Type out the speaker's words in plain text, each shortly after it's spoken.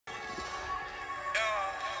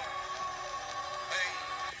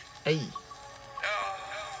Hey. I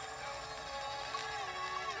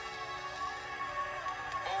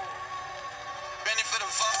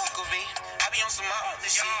be on some other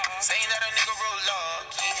shit. Saying that a nigga real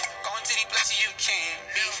lucky. Going to these places you can't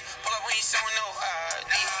be. Pull up when you showing no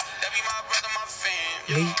ID. That be my brother, my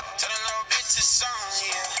family. Tell a little bit to some,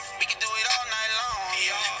 yeah. We can do it all night long,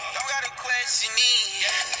 yeah. Don't gotta question me,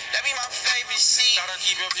 yeah. That be my favorite shit. Gotta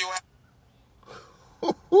keep your view.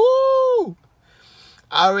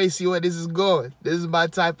 I already see where this is going. This is my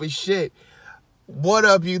type of shit. What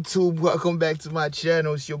up, YouTube? Welcome back to my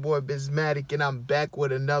channel. It's your boy Biz Matik, and I'm back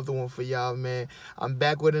with another one for y'all, man. I'm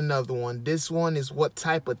back with another one. This one is What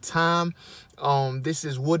Typa Time. This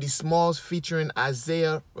is Woodie Smalls featuring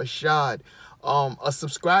Isaiah Rashad. A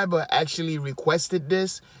subscriber actually requested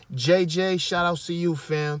this. JJ, shout out to you,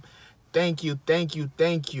 fam. Thank you, thank you,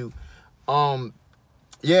 thank you.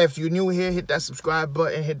 Yeah, if you're new here, hit that subscribe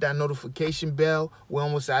button, hit that notification bell. We're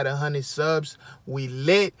almost at 100 subs. We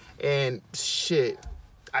lit, and shit,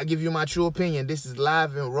 I give you my true opinion. This is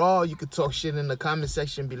live and raw. You can talk shit in the comment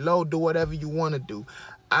section below. Do whatever you want to do.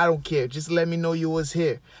 I don't care. Just let me know you was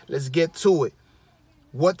here. Let's get to it.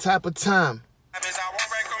 What type of time?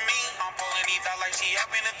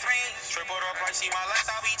 See my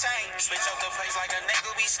lifestyle be tame. Switch up the place like a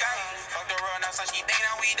nigga be skying. Fuck the run now, so she think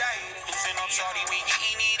now we die. Loosen up, shorty, we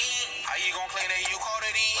getting it in. How you gon' claim that you called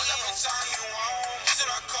it in? What's up with time you want? Should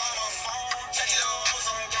I call my phone? Take it all,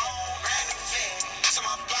 I'm gone. Random fit. So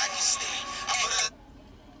my pocket stick. I put a...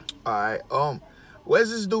 Alright, where's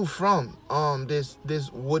this dude from? This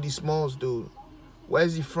Woodie Smalls dude.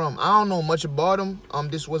 Where's he from? I don't know much about him.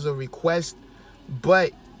 This was a request,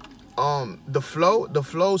 but the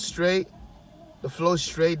flow straight. The flow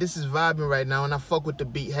straight. This is vibing right now, and I fuck with the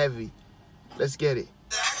beat heavy. Let's get it.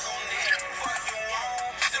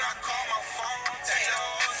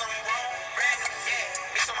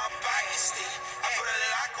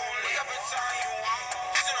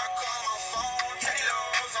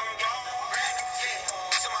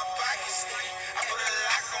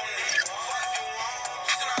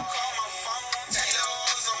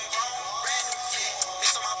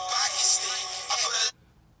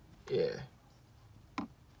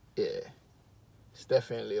 Yeah, it's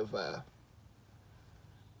definitely a vibe.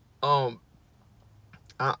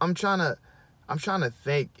 I'm trying to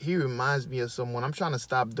think. He reminds me of someone. I'm trying to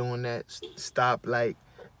stop doing that. Stop like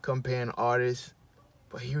comparing artists.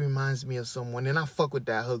 But he reminds me of someone, and I fuck with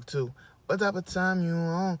that hook too. What type of time you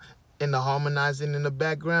on? And the harmonizing in the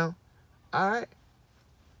background. All right.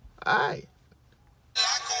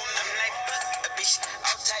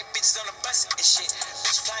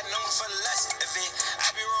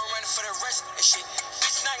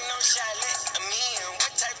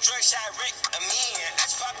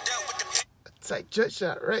 Type drug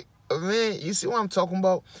shot, right? Man, you see what I'm talking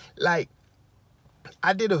about? Like,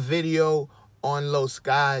 I did a video on Lil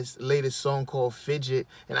Sky's latest song called Fidget,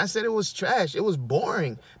 and I said it was trash. It was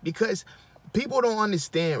boring because people don't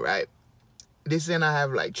understand, right? They saying I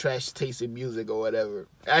have like trash taste in music or whatever.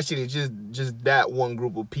 Actually, just that one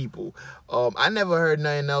group of people. I never heard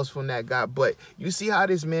nothing else from that guy. But you see how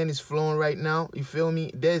this man is flowing right now? You feel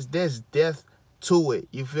me? There's depth to it.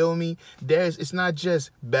 You feel me? It's not just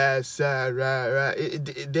bad side, right.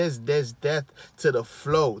 There's depth to the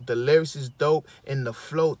flow. The lyrics is dope, and the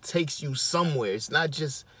flow takes you somewhere. It's not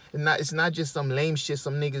just some lame shit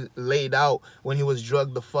some nigga laid out when he was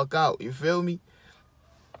drugged the fuck out. You feel me?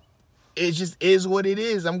 It just is what it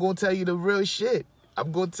is. I'm gonna tell you the real shit.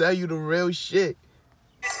 I'm gonna tell you the real shit.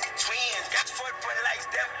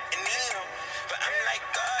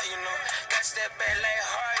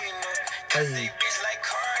 Hey.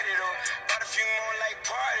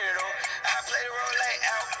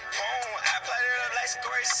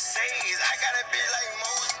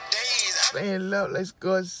 Playing up, let's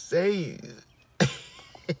go say.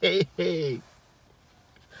 Hey.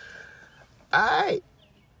 Alright.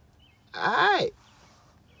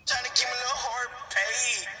 Trying to keep a little heart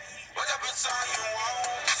paid. What up with song you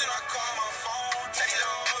want? Should I call my phone? Take it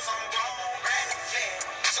all, I'm gone. Random fit.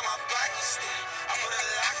 So my pocket stick. I put a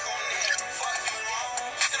lock on it. Fuck you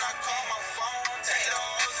want? Should I call my phone? Take it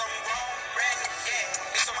all, I'm gone. Random fit.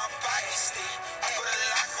 So my pocket stick. I put a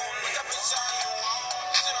lock on it. What up with song you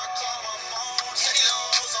want? Should I call my phone? Take it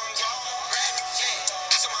all, I'm gone. Random fit.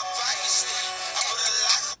 So my pocket stick. I put a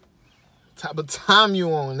lock on it. Type of time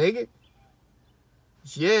you on, nigga?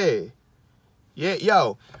 Yeah,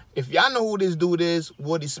 yo, if y'all know who this dude is,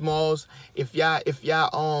 Woodie Smalls, if y'all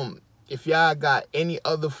If y'all got any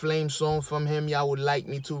other Flame song from him y'all would like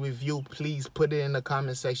me to review, please put it in the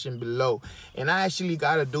comment section below. And I actually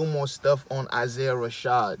got to do more stuff on Isaiah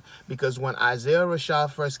Rashad, because when Isaiah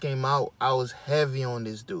Rashad first came out, I was heavy on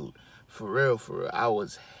this dude. For real, I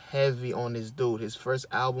was heavy on this dude. His first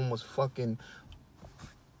album was fucking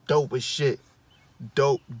dope as shit.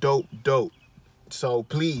 Dope. So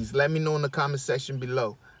please, let me know in the comment section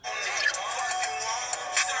below.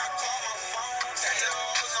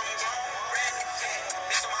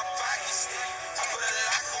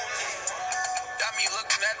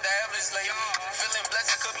 Feeling blessed,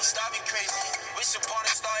 I could be starving crazy. Wish upon a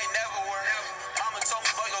star, it never worked. Mama told me,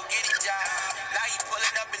 boy, go get a job. Now you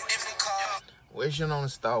pulling up in different cars. Wishing on a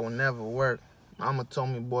star will never work. Mama told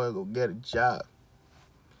me, boy, go get a job.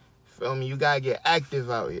 Feel me? You gotta get active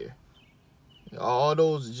out here. All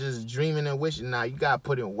those just dreaming and wishing, now you gotta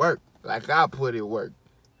put in work. Like I put in work.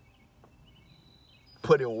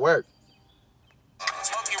 Put in work.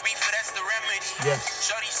 Smoking reefer, that's the remedy. Yes.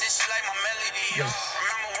 Shorty said she like my melody. Yes.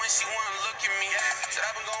 Remember when she wouldn't look at me? Said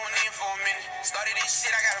I've been going in for a minute. Started this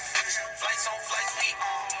shit, I gotta finish. Flights on flights, we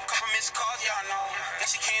on. Couple missed calls, y'all know. Then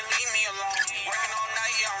she can't leave me alone. Working all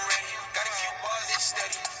night, yeah, I'm ready. Got a few bars that's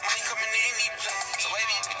steady. Money coming in, need play. So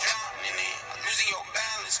baby, you can drown in it. Losing your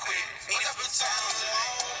balance quick. Need a good time.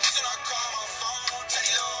 Reason I call my phone. Tell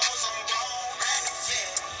you those I'm gone. Random fit.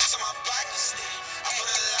 So my pocket stick. I put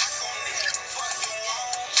a lock on it. Fuck you on.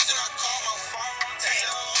 Reason I call my phone. Tell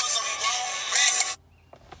you those I'm gone. Random.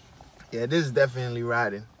 Yeah, this is definitely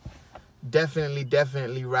riding.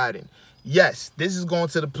 Definitely riding. Yes, this is going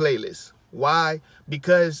to the playlist. Why?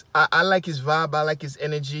 Because I like his vibe. I like his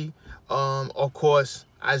energy. Of course,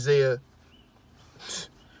 Isaiah,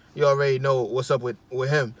 you already know what's up with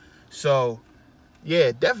him. So,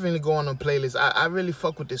 yeah, definitely go on the playlist. I really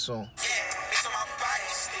fuck with this song.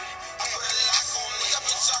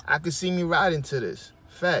 I could see me riding to this.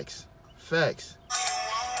 Facts.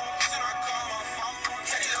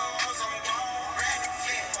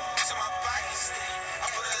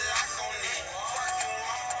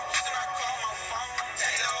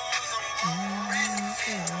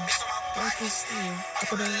 I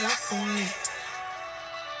put a lock on it.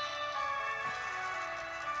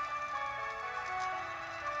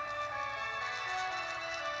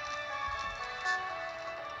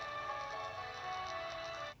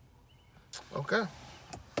 Okay.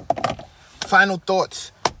 Final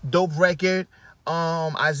thoughts. Dope record.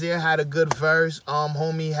 Isaiah had a good verse.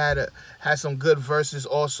 Homie had some good verses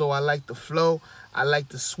also. I like the flow. I like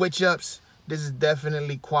the switch ups. This is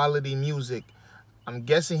definitely quality music. I'm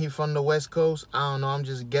guessing he from the West Coast. I don't know. I'm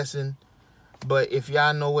just guessing. But if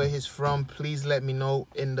y'all know where he's from, please let me know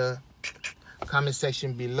in the comment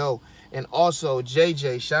section below. And also,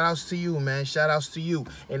 JJ, shout outs to you, man. Shout outs to you.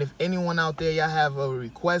 And if anyone out there, y'all have a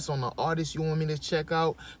request on an artist you want me to check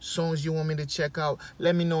out, songs you want me to check out,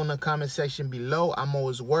 let me know in the comment section below. I'm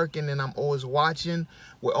always working and I'm always watching.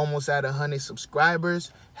 We're almost at 100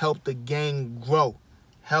 subscribers. Help the gang grow.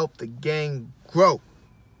 Help the gang grow.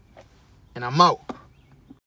 And I'm out.